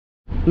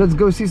Let's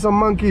go see some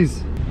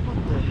monkeys.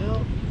 What the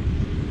hell?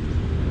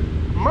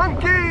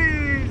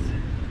 Monkeys!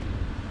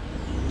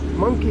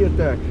 Monkey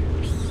attack.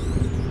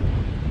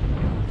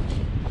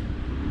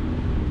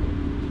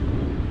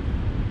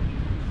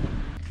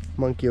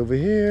 Monkey over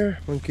here,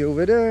 monkey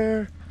over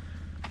there.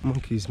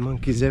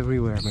 Monkeys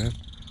everywhere, man.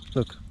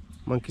 Look,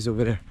 monkeys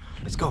over there.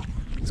 Let's go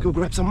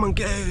grab some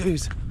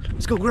monkeys.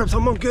 Let's go grab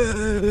some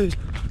monkeys.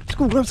 Let's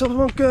go grab some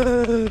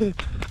monkeys.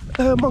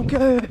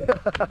 Monkey.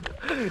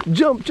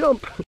 Jump,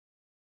 jump.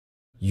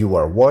 You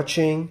are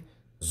watching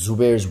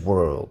Zubair's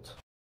World.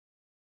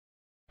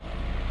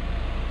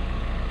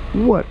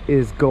 What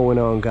is going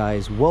on,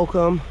 guys?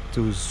 Welcome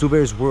to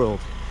Zubair's World.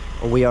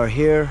 We are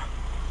here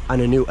on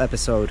a new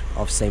episode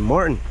of St.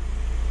 Maarten.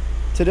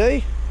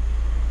 Today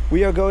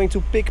we are going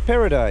to Pic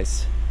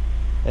Paradis,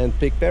 and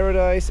Pic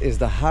Paradis is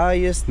the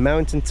highest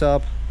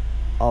mountaintop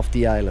of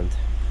the island.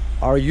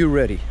 Are you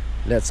ready?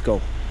 Let's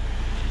go.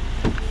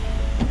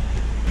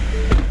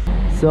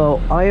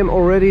 So I am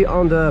already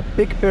on the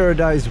Pic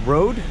Paradis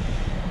road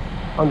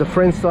on the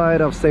French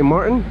side of St.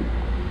 Maarten,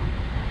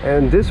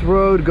 and this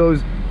road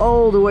goes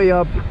all the way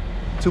up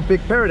to Pic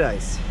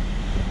Paradis.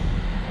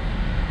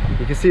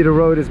 You can see the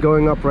road is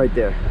going up right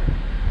there.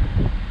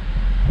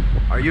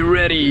 Are you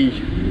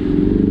ready?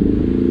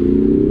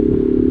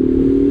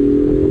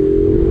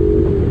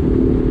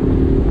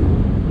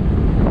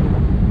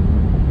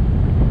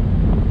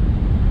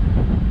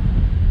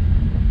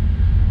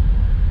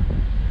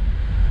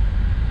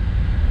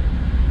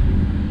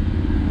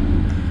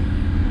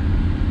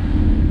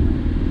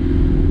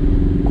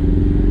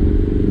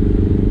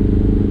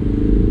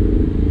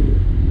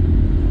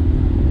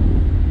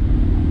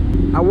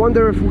 I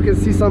wonder if we can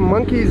see some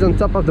monkeys on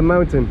top of the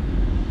mountain.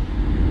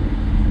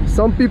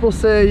 Some people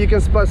say you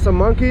can spot some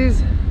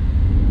monkeys.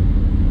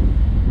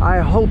 I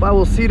hope I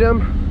will see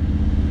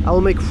them. I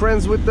will make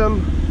friends with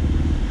them,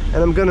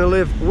 and I'm gonna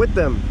live with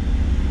them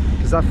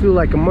because I feel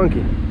like a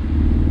monkey.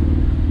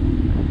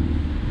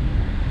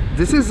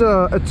 This is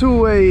a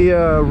two-way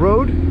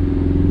road,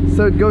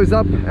 so it goes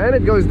up and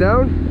it goes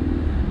down.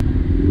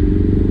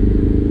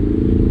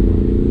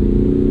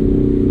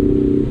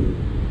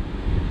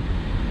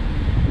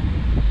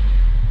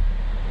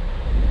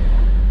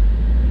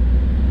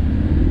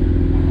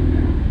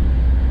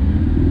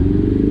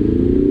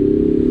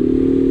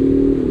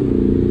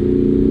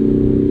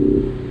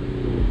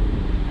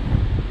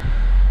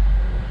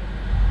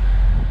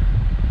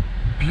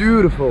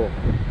 Beautiful.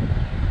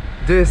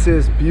 This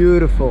is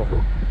beautiful.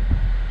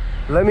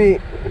 Let me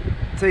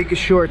take a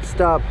short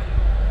stop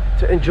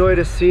to enjoy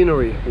the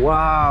scenery.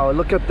 Wow,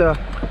 look at the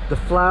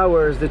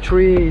flowers, the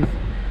trees,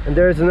 and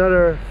there's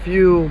another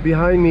few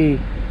behind me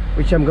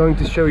which I'm going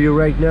to show you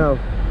right now.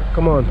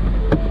 Come on.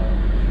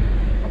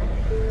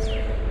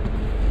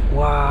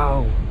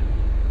 Wow,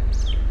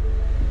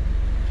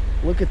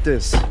 look at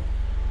this.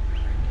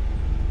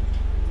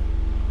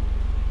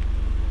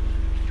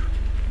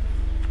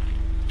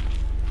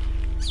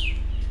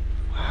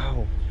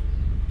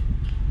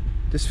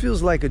 This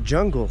feels like a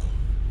jungle.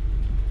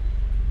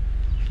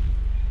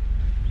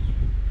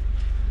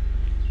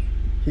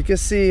 You can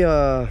see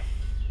the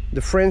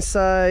French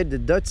side, the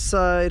Dutch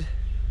side.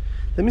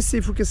 Let me see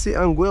if we can see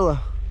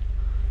Anguilla.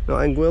 No,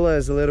 Anguilla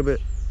is a little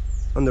bit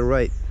on the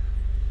right.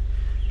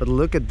 But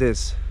look at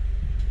this.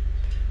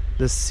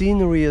 The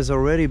scenery is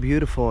already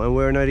beautiful and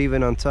we're not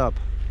even on top.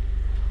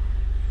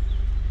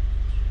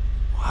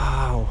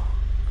 Wow.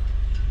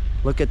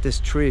 Look at this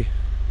tree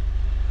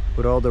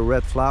with all the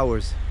red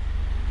flowers.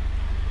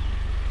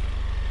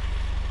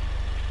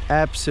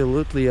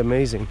 Absolutely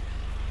amazing.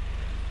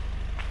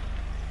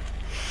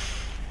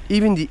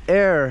 Even the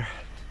air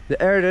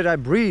that I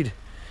breathe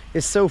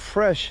is so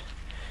fresh.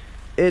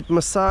 It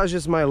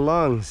massages my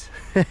lungs.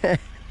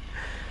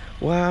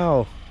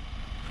 Wow.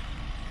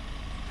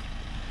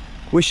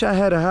 Wish I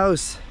had a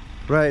house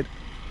right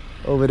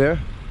over there.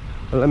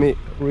 Let me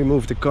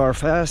remove the car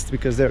fast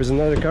because there's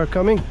another car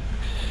coming.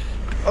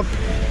 Up.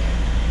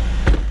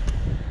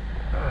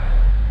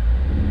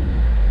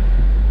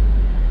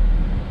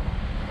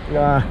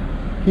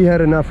 He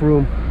had enough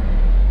room.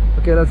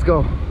 Okay, let's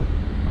go.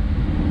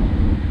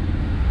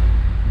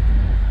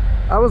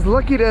 I was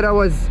lucky that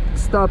I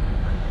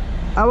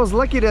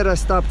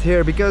stopped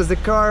here because the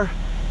car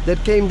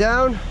that came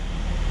down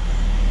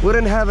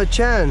wouldn't have a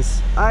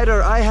chance.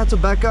 Either I had to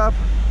back up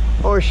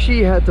or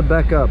she had to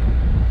back up.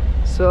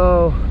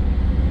 So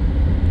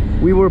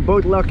we were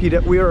both lucky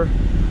that we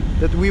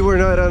were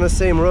not on the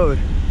same road.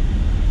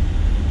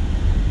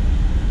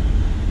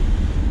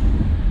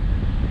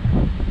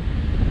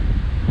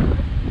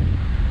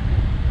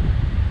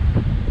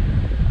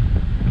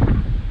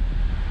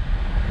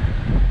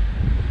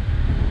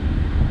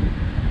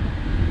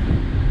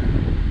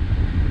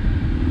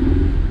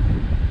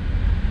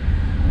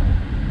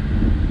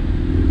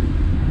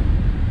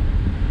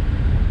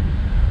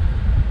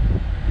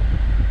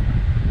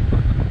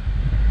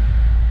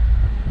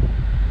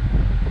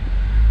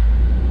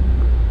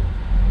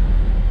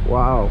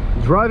 Wow,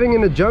 driving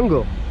in the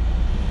jungle.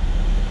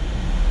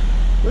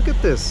 Look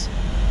at this.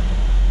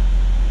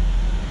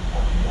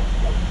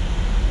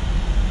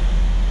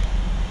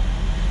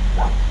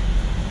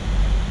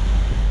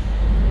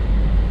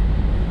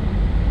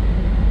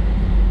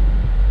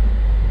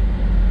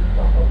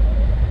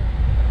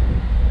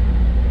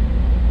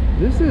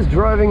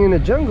 driving in a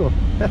jungle.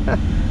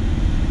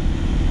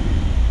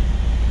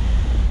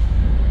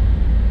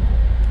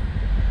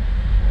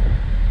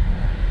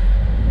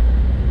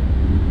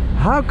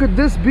 How could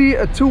this be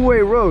a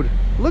two-way road?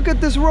 Look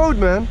at this road,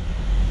 man.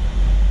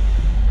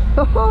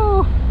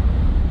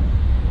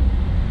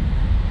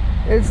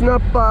 It's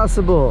not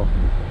possible.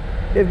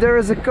 If there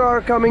is a car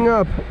coming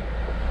up,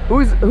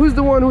 who's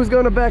the one who's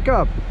gonna back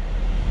up?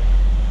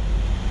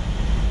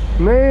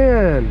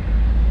 Man.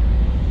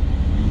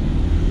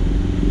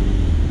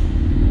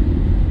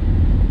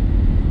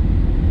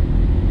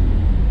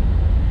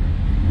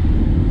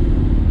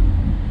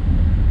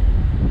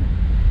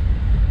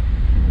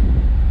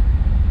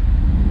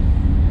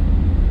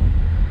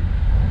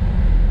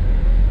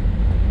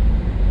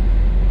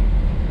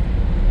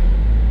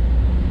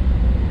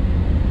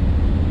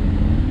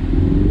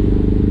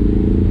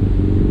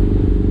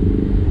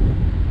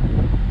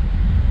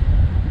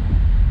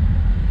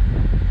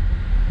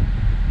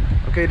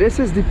 Okay, this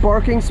is the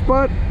parking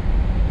spot.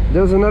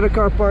 There's another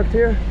car parked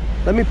here.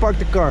 Let me park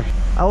the car.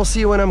 I will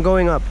see you when I'm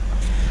going up.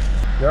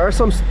 There are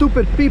some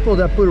stupid people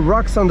that put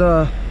rocks on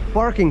the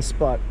parking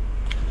spot.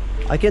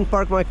 I can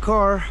park my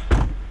car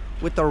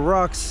with the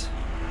rocks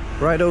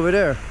right over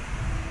there.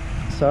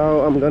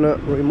 So I'm gonna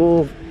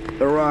remove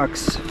the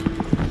rocks.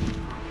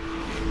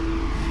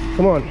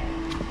 Come on.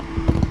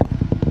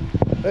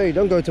 Hey,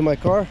 don't go to my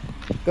car.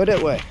 Go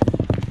that way.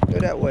 Go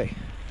that way.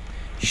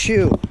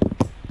 Shoo.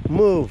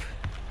 Move.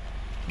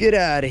 Get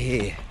out of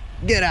here.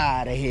 Get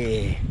out of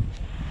here.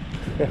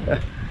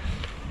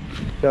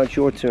 Now it's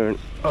your turn.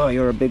 Oh,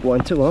 you're a big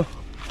one too, huh?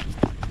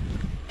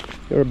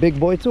 You're a big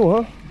boy too,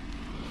 huh?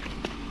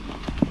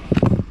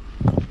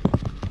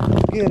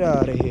 Get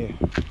out of here.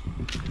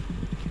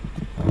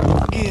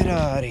 Get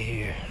out of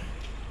here.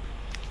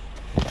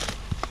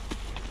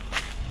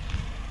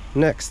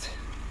 Next,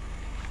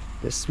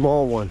 this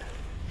small one.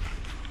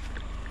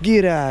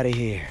 Get out of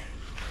here.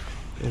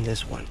 And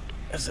this one.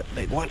 That's a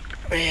big one.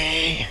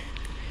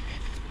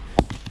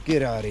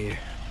 Get out of here.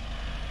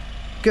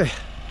 Okay.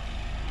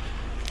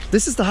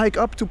 This is the hike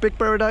up to Pic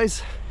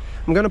Paradis.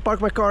 I'm gonna park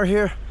my car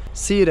here.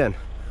 See you then.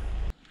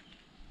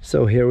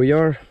 So here we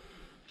are.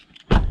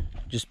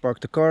 Just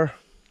parked the car.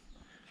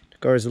 The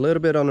car is a little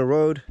bit on the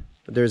road,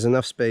 but there's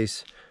enough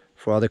space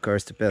for other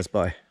cars to pass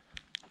by.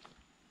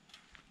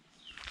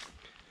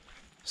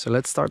 So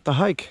let's start the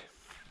hike.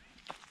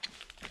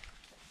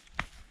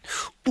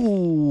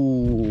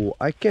 Ooh,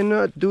 I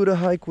cannot do the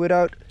hike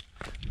without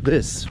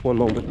this. One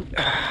moment.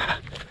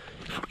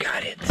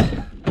 Forgot it.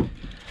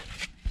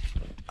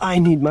 I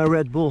need my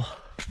Red Bull.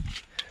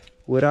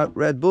 Without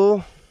Red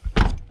Bull,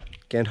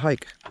 can't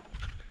hike.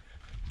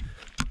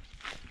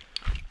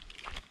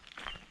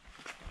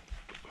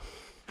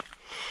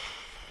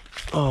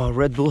 Oh,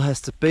 Red Bull has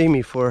to pay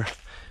me for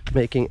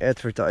making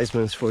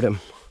advertisements for them.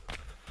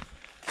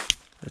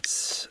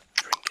 Let's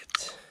drink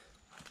it.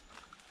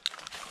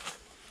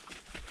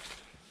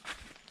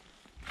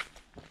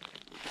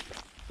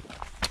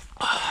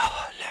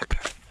 Oh,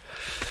 lekker.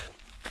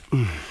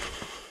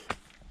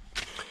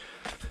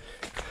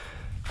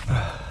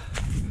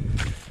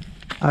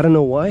 I don't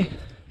know why,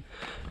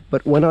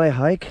 but when I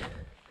hike,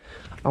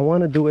 I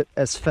want to do it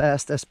as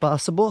fast as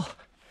possible,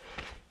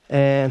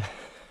 and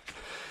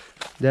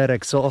that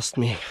exhausts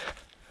me.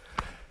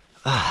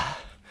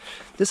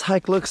 This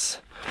hike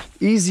looks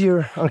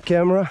easier on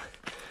camera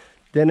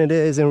than it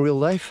is in real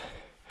life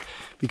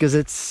because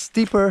it's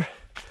steeper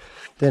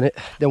than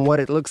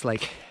what it looks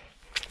like.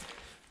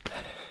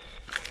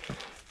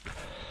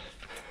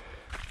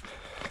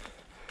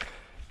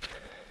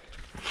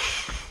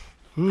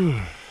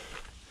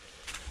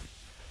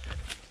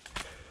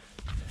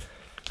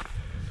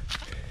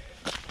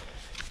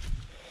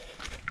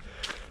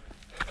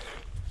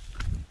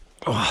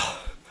 Oh,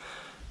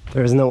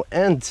 there's no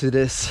end to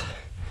this.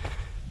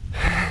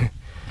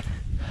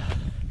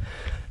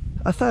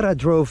 I thought I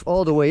drove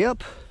all the way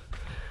up,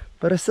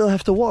 but I still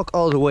have to walk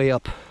all the way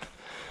up.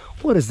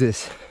 What is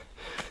this?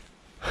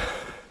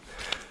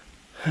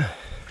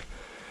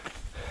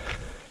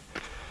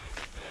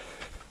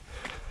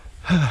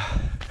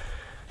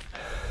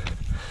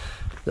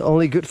 The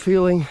only good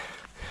feeling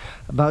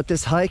about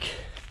this hike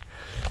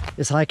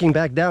is hiking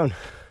back down.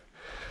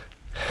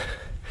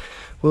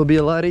 Will be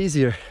a lot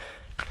easier.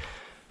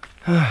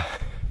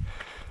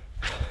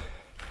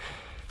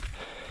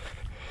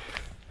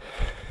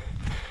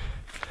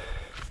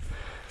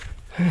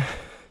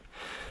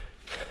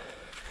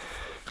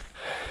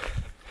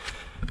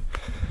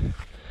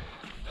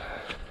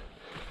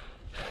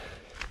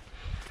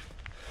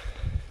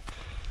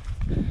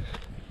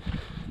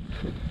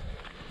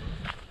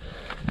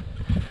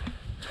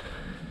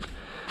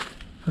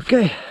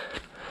 Okay.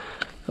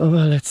 Oh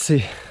well, let's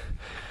see.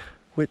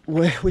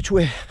 Which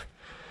way?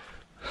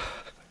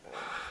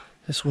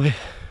 This way,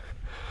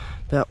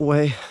 that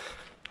way.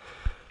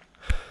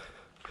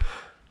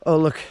 Oh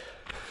look,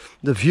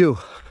 the view.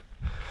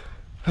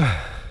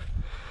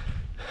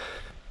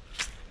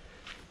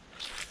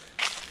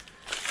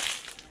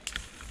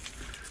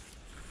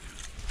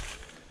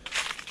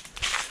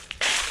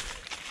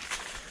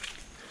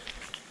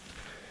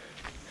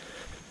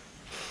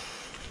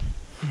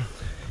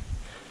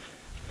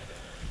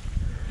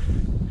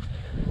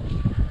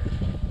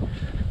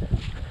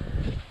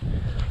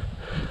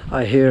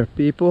 I hear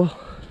people.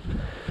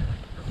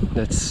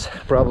 That's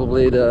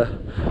probably the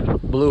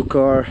blue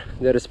car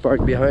that is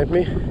parked behind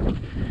me. Here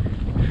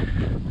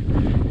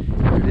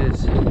it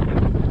is.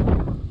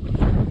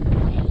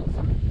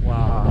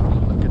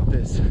 Wow, look at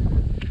this.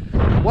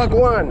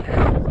 Wagwan!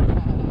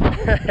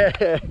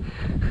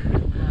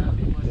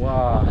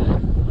 Wow.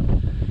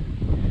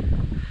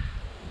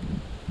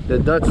 The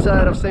Dutch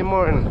side of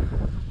St.Maarten.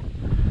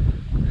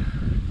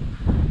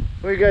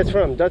 Where are you guys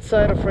from? Dutch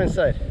side or French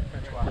side?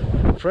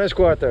 French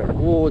Quarter.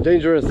 Ooh,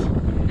 dangerous.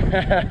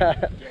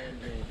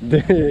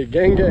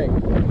 Gang gang.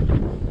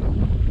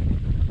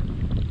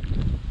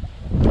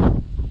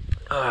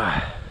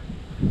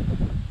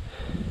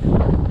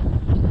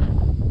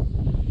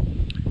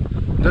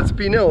 That's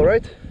Pinel,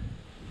 right?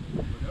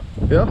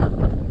 Yeah?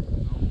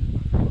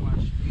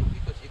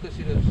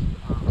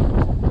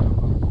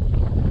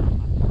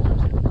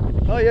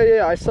 Oh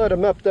yeah, I saw the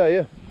map there,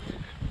 yeah.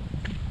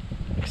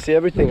 You see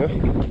everything, huh?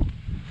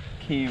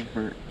 Cape.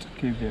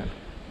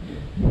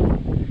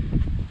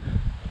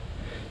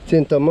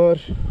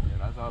 St.Maarten.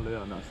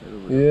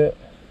 Yeah.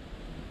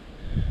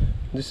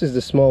 This is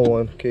the small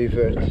one, Cape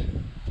Verde.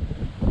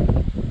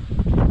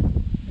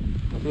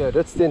 Yeah,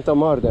 that's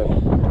Sint-Maarten.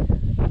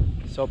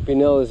 So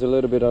Pinel is a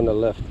little bit on the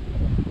left.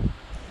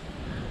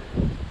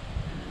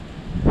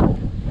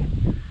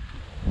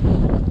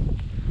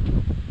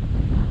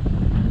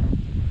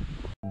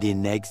 The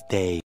next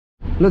day.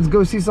 Let's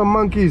go see some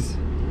monkeys.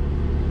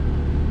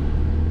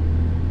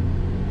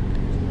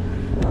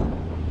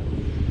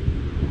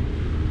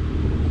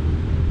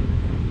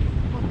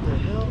 What the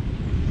hell?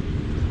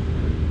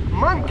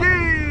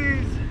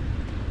 Monkeys!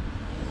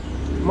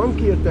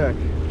 Monkey attack.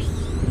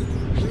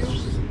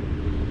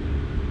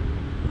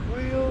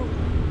 Wheel.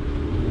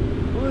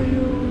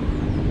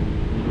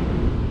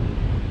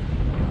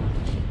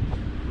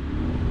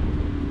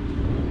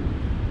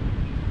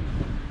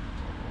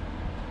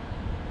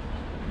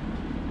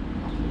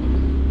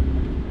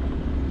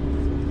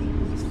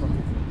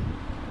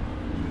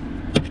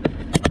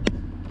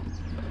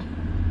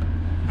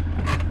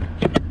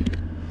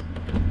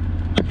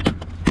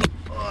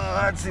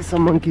 Let's see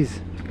some monkeys.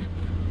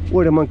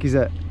 Where the monkeys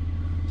at?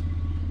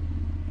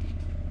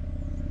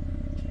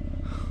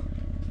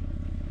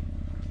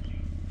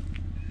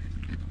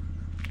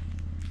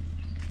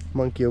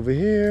 Monkey over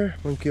here,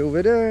 monkey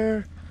over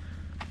there.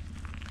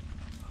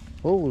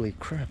 Holy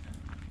crap.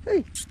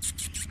 Hey!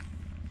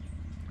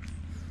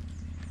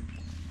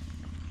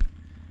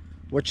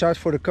 Watch out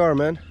for the car,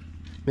 man.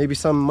 Maybe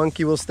some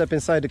monkey will step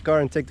inside the car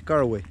and take the car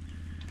away.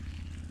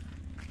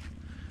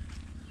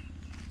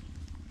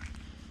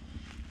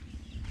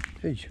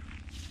 Hey.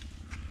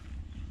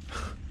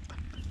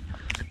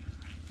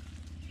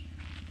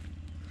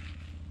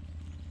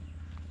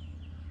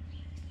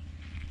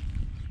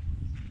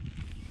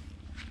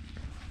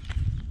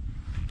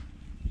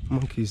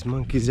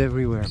 Monkeys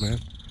everywhere, man.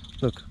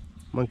 Look,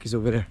 monkeys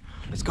over there.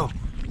 Let's go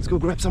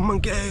grab some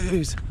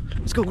monkeys.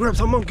 Let's go grab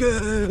some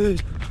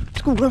monkeys.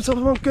 Let's go grab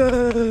some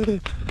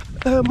monkeys.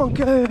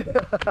 Monkey.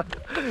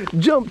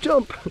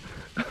 Jump.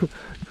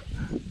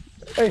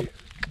 Hey.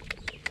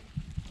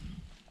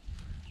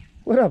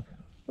 What up,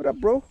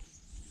 bro?